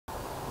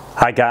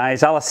Hi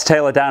guys, Alistair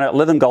Taylor down at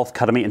Lytham Golf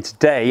Academy, and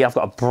today I've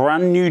got a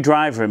brand new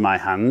driver in my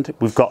hand.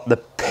 We've got the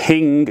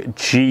Ping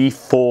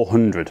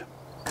G400.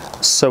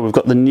 So we've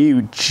got the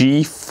new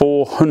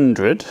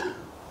G400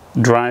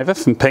 driver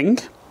from Ping.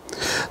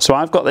 So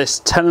I've got this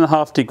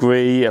 10.5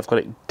 degree, I've got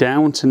it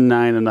down to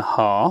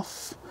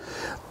 9.5,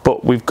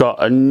 but we've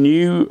got a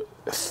new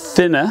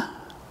thinner,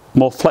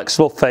 more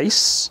flexible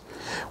face.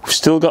 We've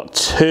still got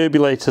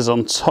turbulators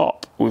on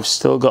top. We've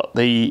still got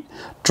the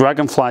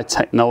Dragonfly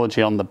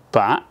technology on the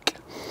back,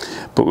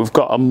 but we've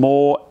got a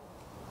more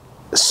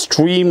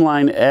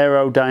streamlined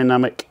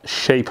aerodynamic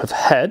shape of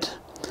head,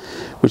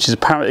 which is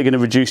apparently going to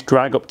reduce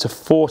drag up to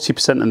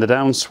 40% in the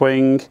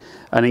downswing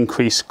and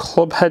increase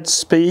club head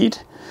speed.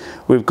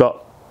 We've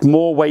got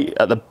more weight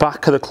at the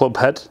back of the club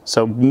head,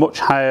 so much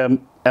higher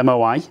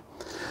MOI.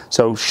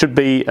 So should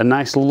be a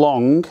nice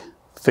long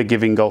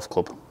forgiving golf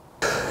club.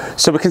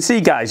 So we can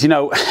see, guys, you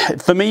know,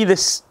 for me,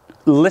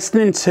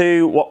 listening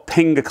to what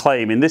Ping are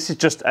claiming, this is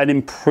just an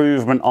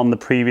improvement on the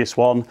previous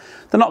one.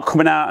 They're not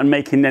coming out and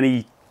making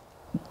any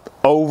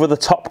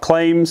over-the-top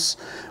claims.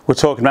 We're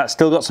talking about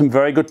still got some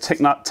very good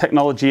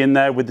technology in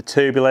there with the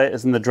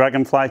turbulators and the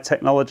Dragonfly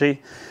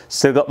technology.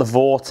 Still got the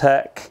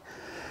Vortec,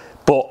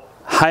 but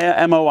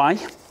higher MOI,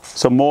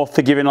 so more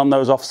forgiving on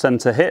those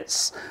off-center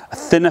hits. A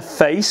thinner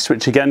face,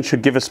 which again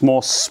should give us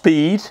more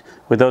speed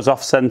with those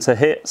off-center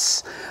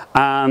hits,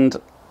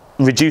 and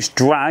reduced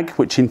drag,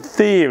 which in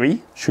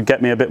theory should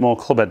get me a bit more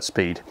club head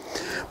speed.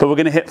 But we're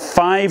going to hit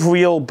 5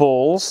 real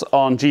balls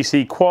on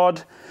GC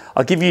Quad.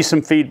 I'll give you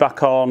some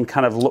feedback on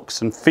kind of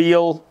looks and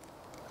feel.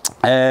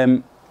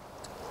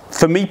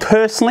 For me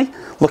personally,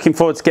 looking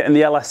forward to getting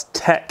the LS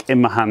Tech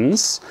in my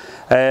hands.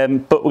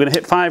 But we're going to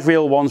hit 5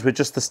 real ones with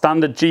just the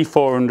standard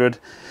G400.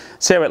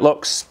 See how it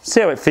looks,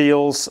 see how it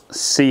feels,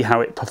 see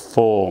how it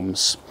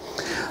performs.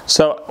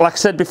 So, like I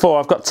said before,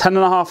 I've got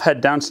 10.5 head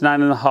down to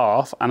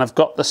 9.5, and I've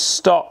got the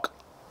stock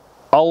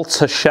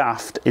Alta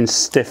shaft in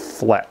stiff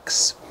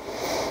flex.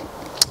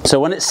 So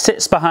when it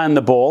sits behind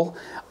the ball,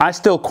 I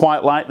still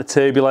quite like the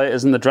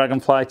turbulators and the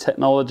Dragonfly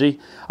technology.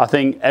 I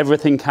think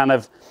everything kind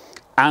of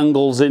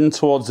angles in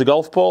towards the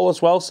golf ball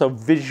as well, so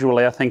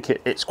visually I think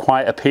it's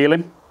quite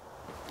appealing.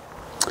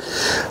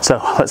 So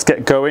let's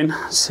get going,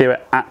 see how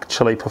it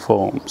actually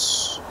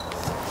performs.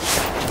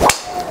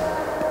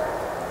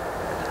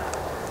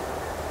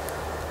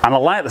 And I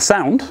like the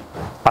sound.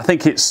 I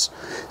think it's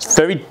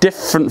very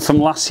different from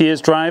last year's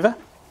driver.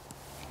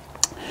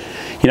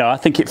 You know, I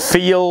think it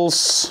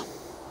feels,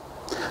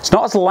 it's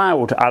not as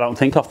loud, I don't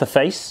think, off the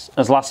face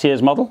as last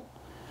year's model,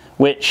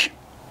 which,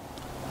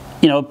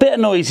 you know, a bit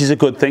of noise is a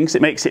good thing because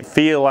it makes it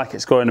feel like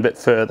it's going a bit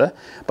further.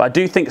 But I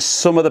do think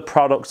some of the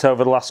products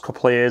over the last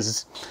couple of years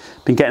has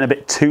been getting a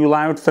bit too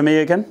loud for me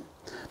again,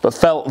 but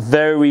felt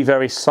very,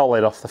 very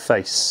solid off the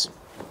face.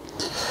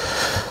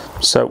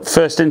 So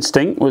first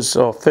instinct was,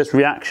 or first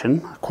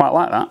reaction, I quite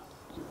like that.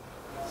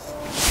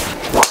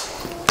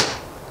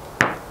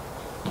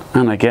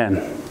 And again,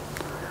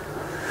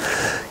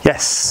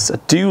 yes, I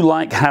do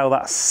like how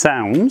that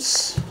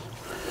sounds.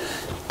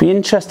 Be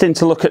interesting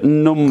to look at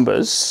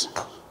numbers,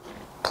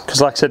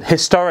 because like I said,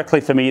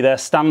 historically for me, their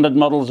standard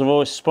models have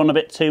always spun a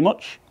bit too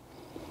much.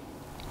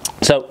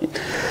 So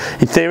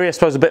in theory, I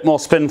suppose a bit more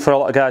spin for a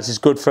lot of guys is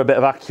good for a bit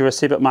of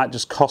accuracy, but might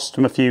just cost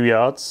them a few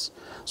yards.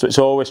 So it's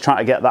always trying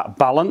to get that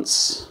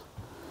balance.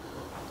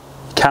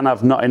 Can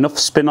have not enough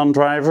spin on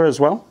driver as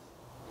well.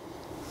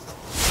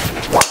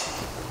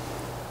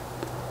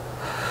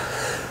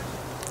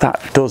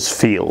 That does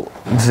feel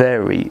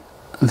very,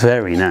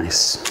 very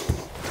nice.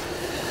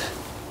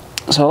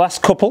 So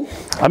last couple.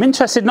 I'm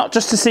interested not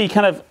just to see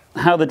kind of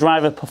how the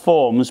driver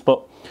performs,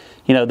 but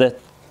you know, the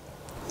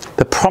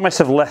promise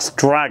of less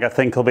drag I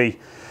think will be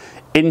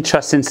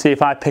interesting to see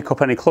if I pick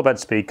up any club head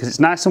speed, because it's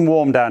nice and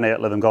warm down here at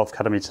Lytham Golf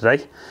Academy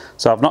today,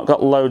 so I've not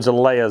got loads of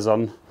layers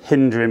on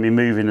hindering me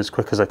moving as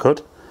quick as I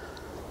could.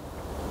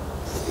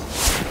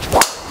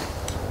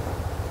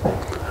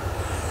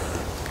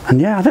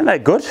 And yeah, I think they're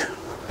good.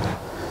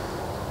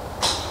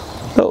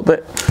 A little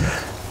bit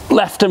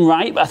left and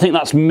right, but I think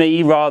that's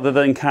me rather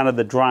than kind of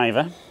the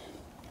driver.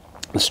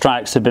 The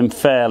strikes have been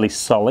fairly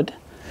solid.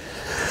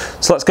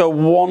 So let's go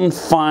one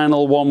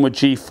final one with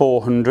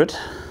G400.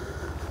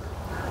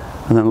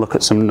 And then look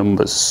at some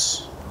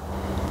numbers.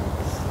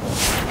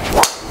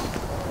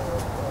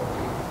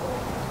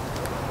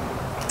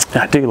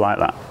 I do like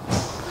that.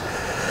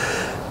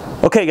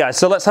 Okay guys,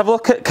 so let's have a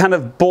look at kind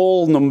of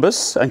ball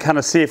numbers and kind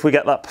of see if we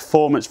get that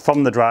performance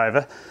from the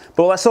driver.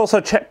 But let's also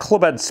check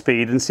club head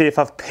speed and see if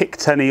I've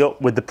picked any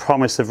up with the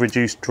promise of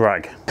reduced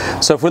drag.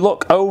 So if we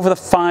look over the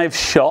 5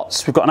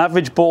 shots, we've got an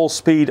average ball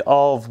speed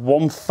of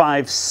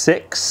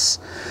 156.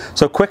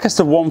 So quickest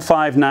of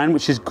 159,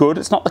 which is good.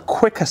 It's not the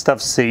quickest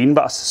I've seen,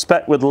 but I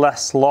suspect with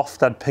less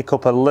loft I'd pick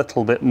up a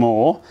little bit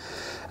more.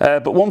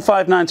 But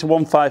 159 to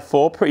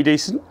 154, pretty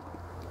decent.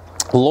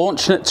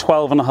 Launching at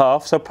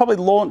 12.5, so probably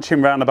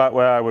launching round about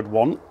where I would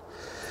want.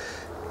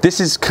 This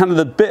is kind of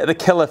the bit of the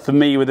killer for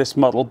me with this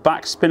model,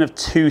 backspin of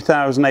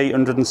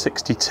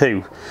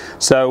 2,862.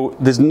 So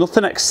there's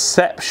nothing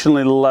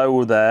exceptionally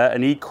low there,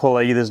 and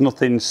equally there's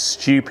nothing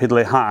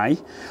stupidly high,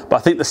 but I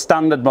think the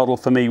standard model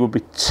for me would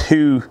be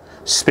too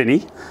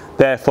spinny.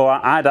 Therefore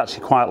I'd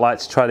actually quite like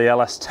to try the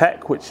LS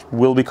Tech, which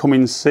will be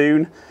coming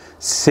soon,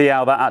 see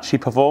how that actually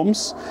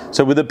performs.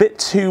 So with a bit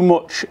too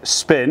much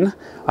spin,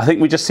 I think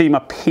we just see my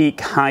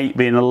peak height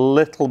being a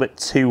little bit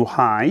too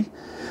high.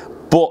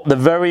 But the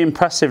very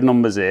impressive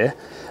numbers here,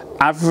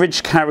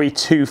 average carry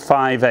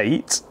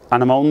 258,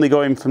 and I'm only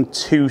going from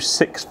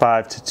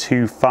 265 to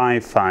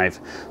 255.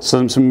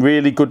 So some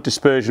really good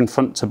dispersion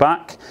front to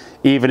back,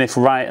 even if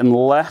right and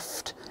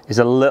left is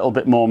a little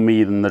bit more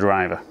me than the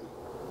driver.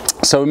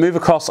 So we move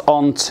across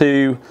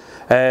onto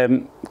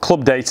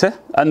club data,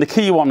 and the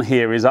key one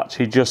here is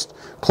actually just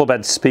club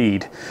head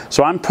speed.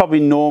 So I'm probably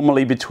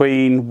normally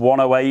between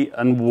 108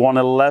 and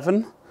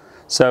 111.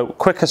 So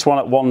quickest one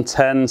at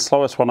 110,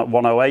 slowest one at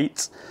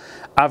 108,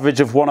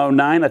 average of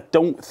 109. I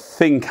don't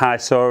think I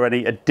saw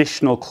any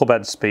additional club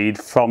head speed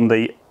from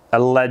the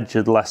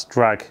alleged less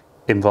drag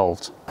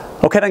involved.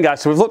 Okay then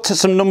guys, so we've looked at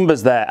some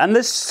numbers there, and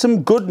there's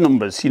some good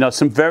numbers, you know,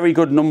 some very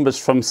good numbers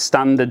from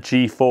standard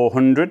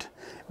G400.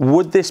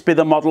 Would this be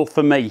the model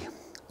for me?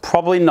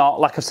 Probably not.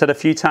 Like I've said a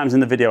few times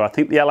in the video, I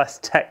think the LS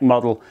Tech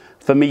model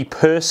for me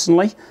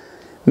personally,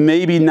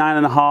 maybe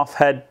 9.5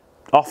 head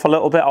off a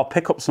little bit. I'll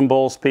pick up some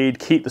ball speed,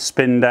 keep the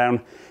spin down,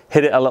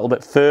 hit it a little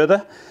bit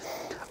further.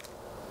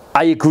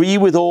 I agree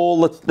with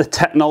all the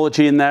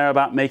technology in there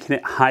about making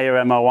it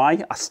higher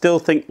MOI. I still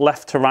think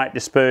left to right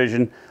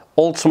dispersion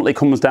ultimately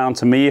comes down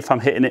to me if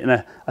I'm hitting it in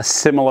a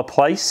similar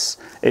place.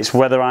 It's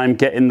whether I'm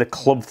getting the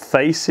club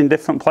face in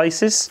different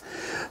places.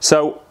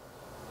 So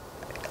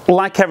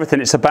like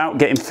everything, it's about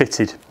getting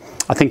fitted.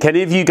 I think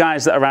any of you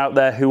guys that are out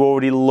there who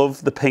already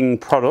love the Ping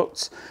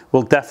products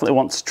will definitely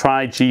want to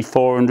try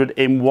G400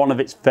 in one of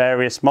its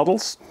various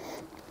models.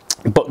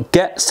 But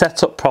get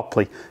set up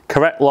properly.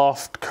 Correct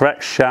loft,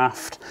 correct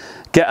shaft,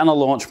 get on a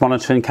launch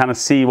monitor and kind of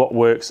see what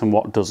works and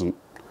what doesn't.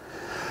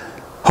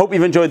 Hope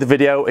you've enjoyed the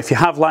video. If you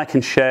have, like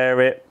and share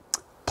it.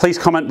 Please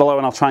comment below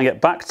and I'll try and get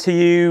back to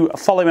you.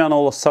 Follow me on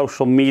all the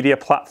social media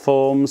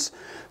platforms.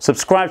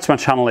 Subscribe to my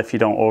channel if you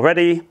don't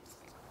already.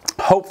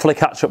 Hopefully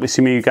catch up with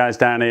some of you guys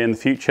down here in the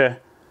future.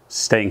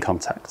 Stay in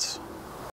contact.